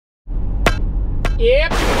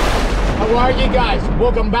Yep. How are you guys?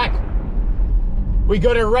 Welcome back. We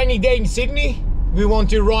got a rainy day in Sydney. We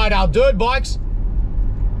want to ride our dirt bikes.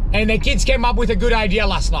 And the kids came up with a good idea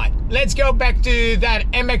last night. Let's go back to that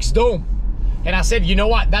MX Dome. And I said, you know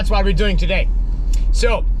what? That's what we're doing today.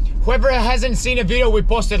 So, whoever hasn't seen a video we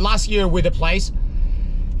posted last year with the place,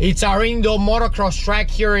 it's our indoor motocross track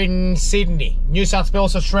here in Sydney, New South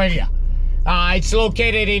Wales, Australia. It's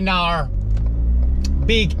located in our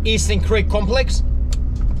big Eastern Creek complex.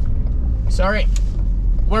 Sorry.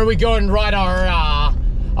 Where we go and ride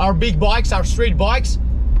our big bikes, our street bikes.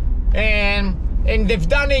 And they've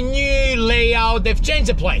done a new layout, they've changed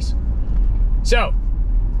the place. So,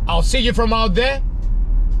 I'll see you from out there.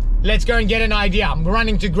 Let's go and get an idea. I'm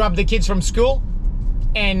running to grab the kids from school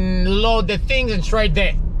and load the things and straight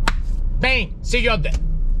there. Bang! See you out there.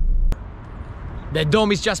 The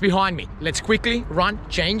dome is just behind me. Let's quickly run,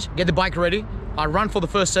 change, get the bike ready. I'll run for the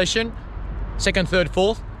first session, second, third,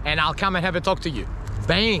 fourth, and I'll come and have a talk to you.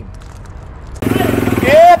 Bang!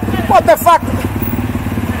 Yep, what the fuck?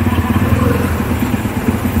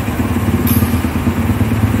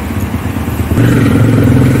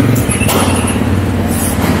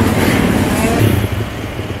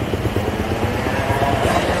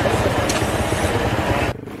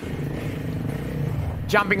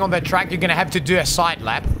 Jumping on the track, you're gonna have to do a side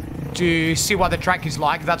lap to see what the track is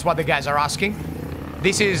like. That's what the guys are asking.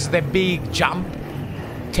 This is the big jump,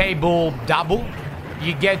 table double.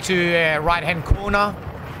 You get to a right-hand corner,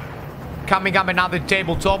 coming up another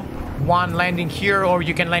tabletop, one landing here, or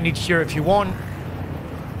you can land it here if you want.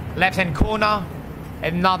 Left-hand corner,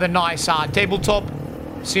 another nice tabletop,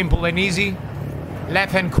 simple and easy.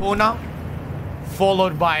 Left-hand corner,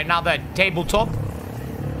 followed by another tabletop.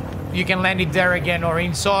 You can land it there again or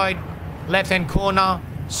inside. Left-hand corner,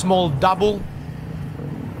 small double.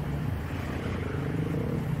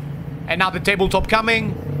 Another tabletop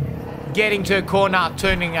coming. Getting to a corner,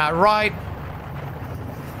 turning right.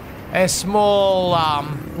 A small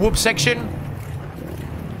whoop section.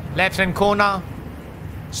 Left-hand corner.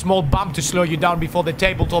 Small bump to slow you down before the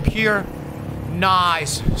tabletop here.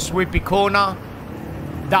 Nice sweepy corner.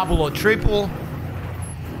 Double or triple.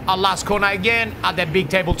 Our last corner again, at that big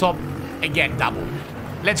tabletop, again double.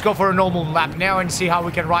 Let's go for a normal lap now and see how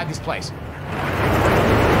we can ride this place.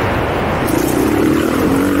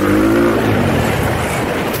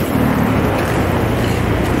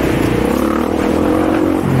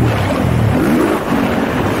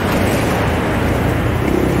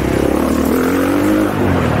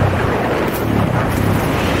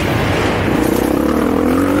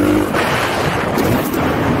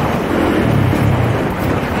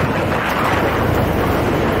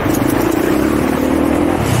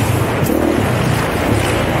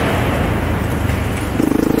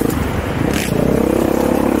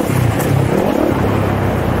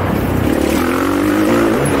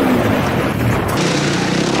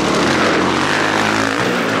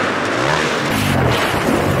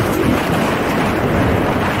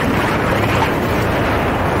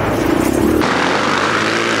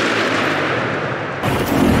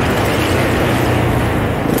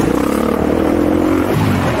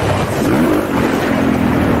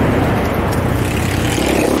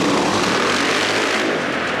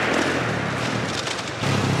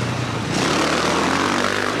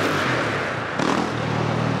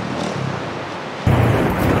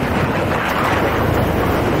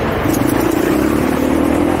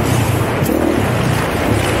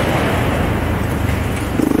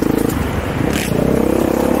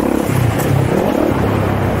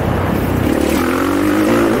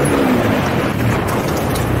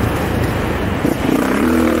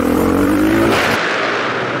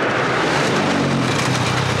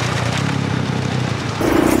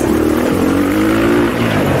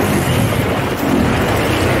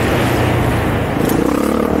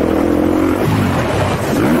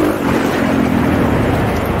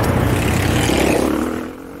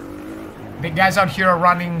 Guys out here are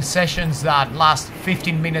running sessions that last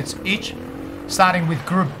 15 minutes each, starting with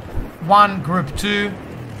group 1, group 2,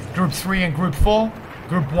 group 3 and group 4,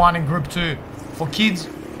 group 1 and group 2 for kids,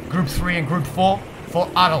 group 3 and group 4 for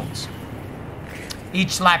adults.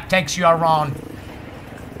 Each lap takes you around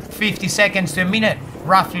 50 seconds to a minute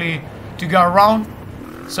roughly to go around,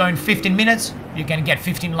 so in 15 minutes you can get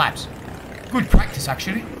 15 laps. Good practice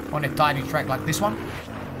actually on a tiny track like this one.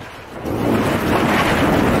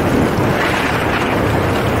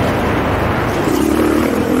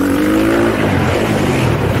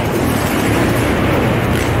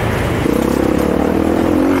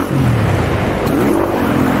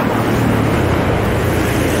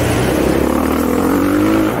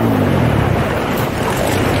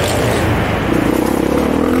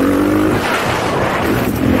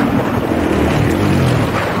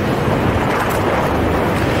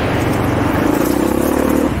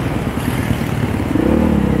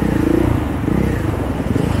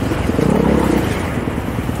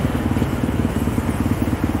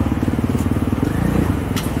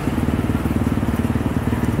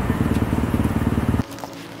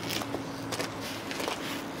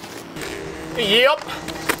 Yup,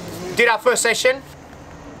 did our first session.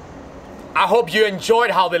 I hope you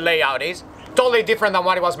enjoyed how the layout is. Totally different than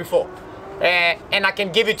what it was before. And I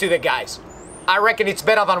can give it to the guys. I reckon it's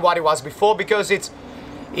better than what it was before because it's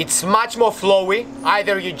much more flowy.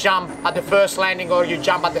 Either you jump at the first landing or you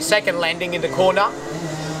jump at the second landing in the corner.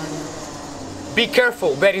 Be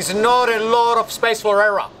careful, there is not a lot of space for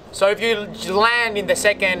error. So if you land in the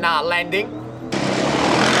second landing,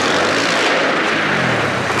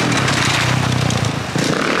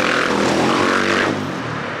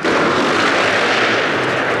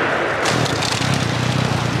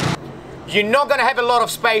 you're not gonna have a lot of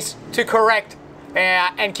space to correct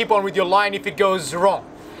and keep on with your line if it goes wrong.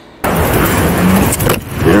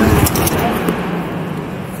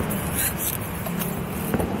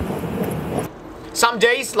 Some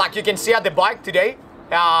days, like you can see at the bike today,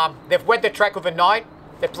 they've wet the track overnight,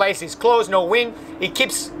 the place is closed, no wind, it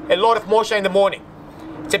keeps a lot of moisture in the morning.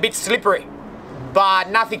 It's a bit slippery, but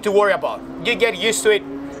nothing to worry about. You get used to it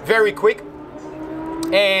very quick,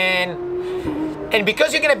 and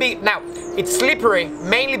because you're gonna be, now, it's slippery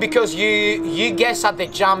mainly because you guess at the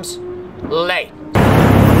jumps late.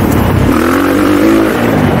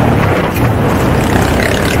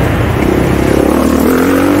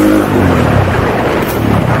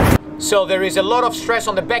 So there is a lot of stress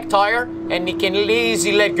on the back tire and it can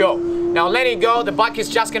easily let go. Now letting go, the bike is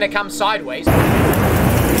just gonna come sideways.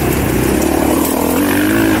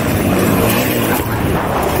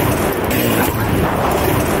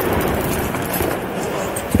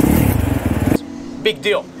 Big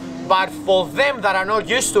deal. But for them that are not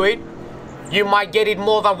used to it, you might get it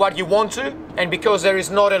more than what you want to, and because there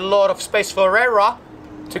is not a lot of space for error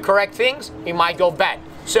to correct things, it might go bad.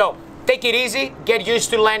 So take it easy, get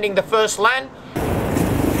used to landing the first land.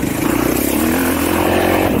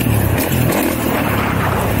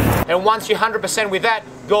 And once you're 100% with that,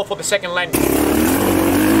 go for the second landing.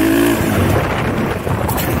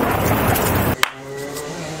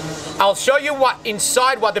 I'll show you what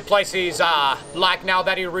the place is like now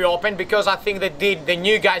that it reopened, because I think the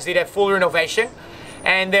new guys did a full renovation,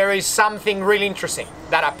 and there is something really interesting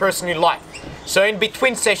that I personally like. So in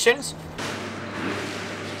between sessions,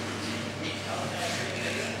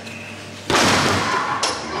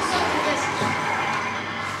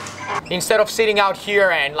 instead of sitting out here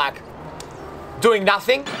and like doing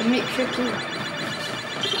nothing,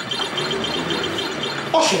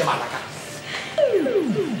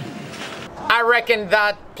 I reckon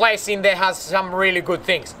that place in there has some really good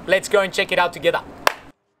things. Let's go and check it out together.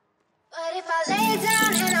 But if I lay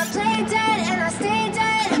down and I play dead and I stay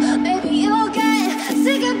dead, maybe you'll get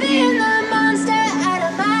sick of being the monster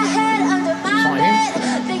out of my head, under my bed,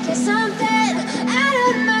 thinking something out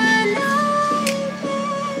of my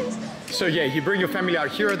nightmares. So yeah, you bring your family out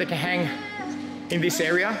here, they can hang in this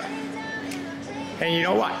area. And you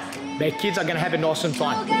know what? Their kids are gonna have an awesome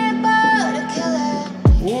time.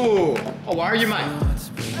 Ooh, how are you, man?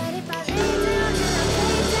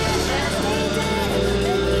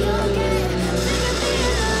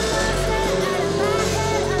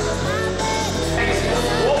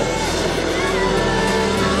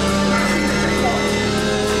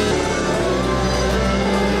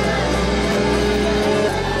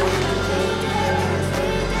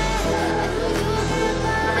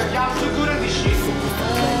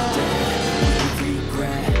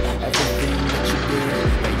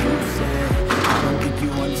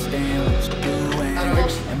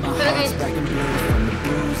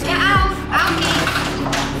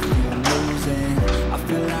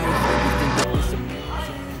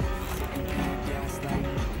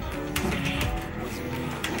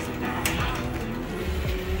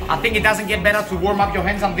 I think it doesn't get better to warm up your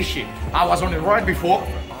hands on this shit. I was on the road before.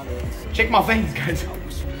 Check my veins, guys.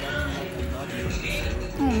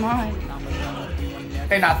 Oh my.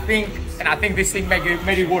 And I think this thing made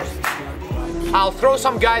it worse. I'll throw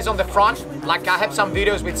some guys on the front. Like I have some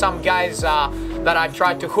videos with some guys that I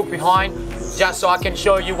tried to hook behind, just so I can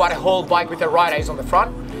show you what a whole bike with a rider is on the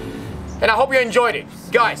front. And I hope you enjoyed it.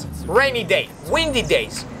 Guys, rainy day, windy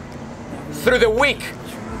days, through the week,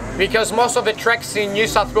 because most of the tracks in New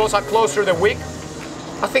South Wales are closed through the week,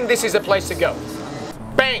 I think this is the place to go.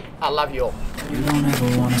 Bang! I love you all. You don't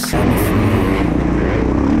ever wanna set me free.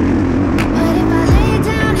 But if I lay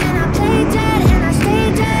down and I play dead and I stay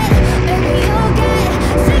dead, maybe you'll get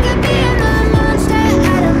sick of being the monster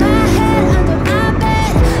out of my head, under my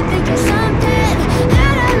bed, thinking something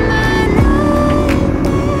out of my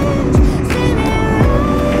nightmares. See me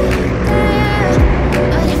right there.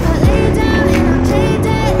 But if I lay down and I play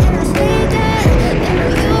dead and I stay dead,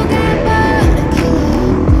 then you'll get bored of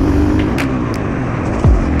killing me.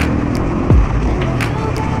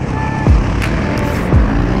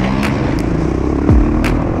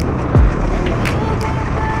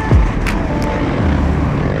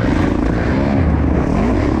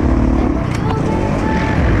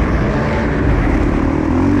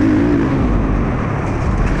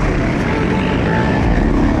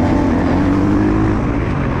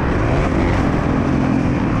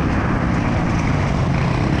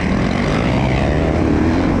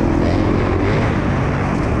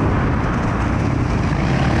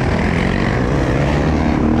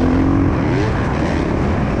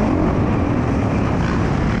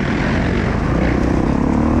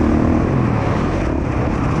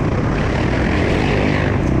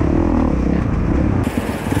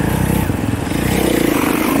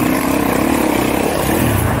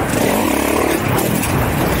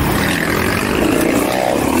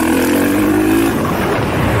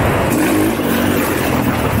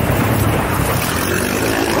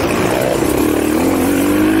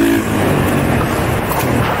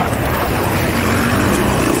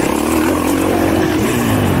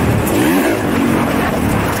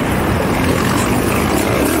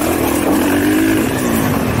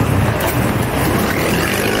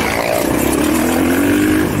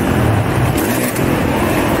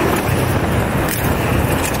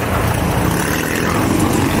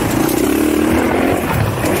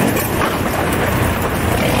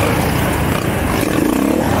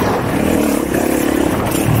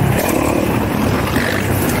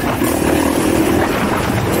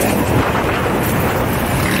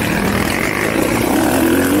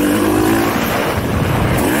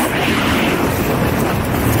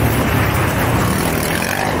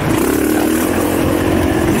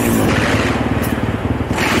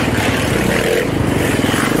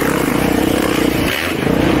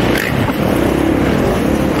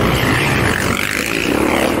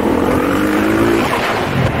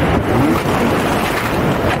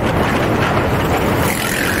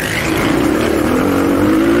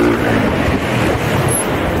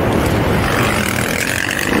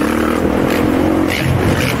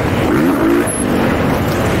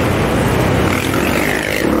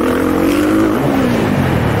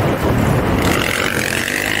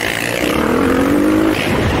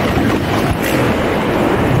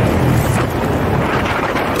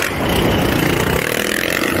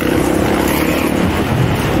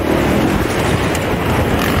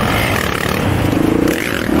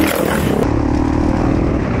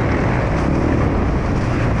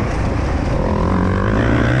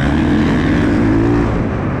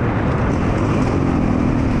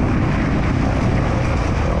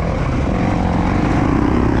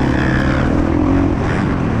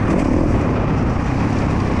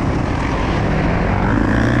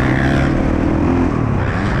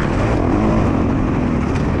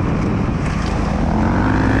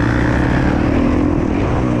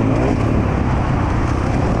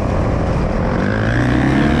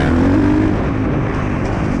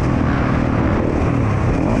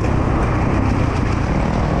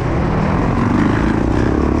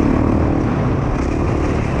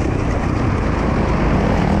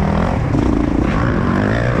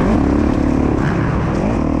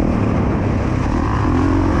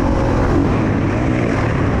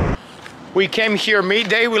 We came here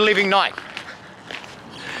midday, we're leaving night.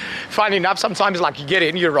 Funny enough, sometimes like you get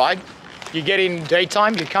in, you ride, you get in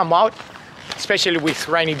daytime, you come out, especially with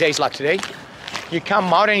rainy days like today, you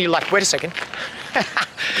come out and you're like, wait a second.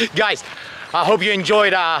 Guys, I hope you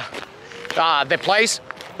enjoyed the place.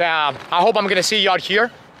 I hope I'm gonna see you out here.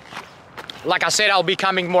 Like I said, I'll be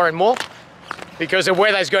coming more and more because the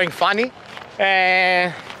weather is going funny.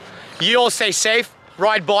 And you all stay safe,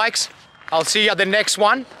 ride bikes. I'll see you at the next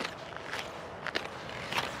one.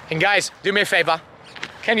 And guys, do me a favor.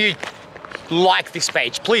 Can you like this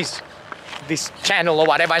page, please? This channel or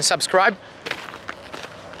whatever, and subscribe.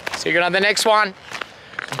 See you on the next one.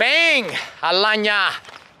 Bang! Alanya!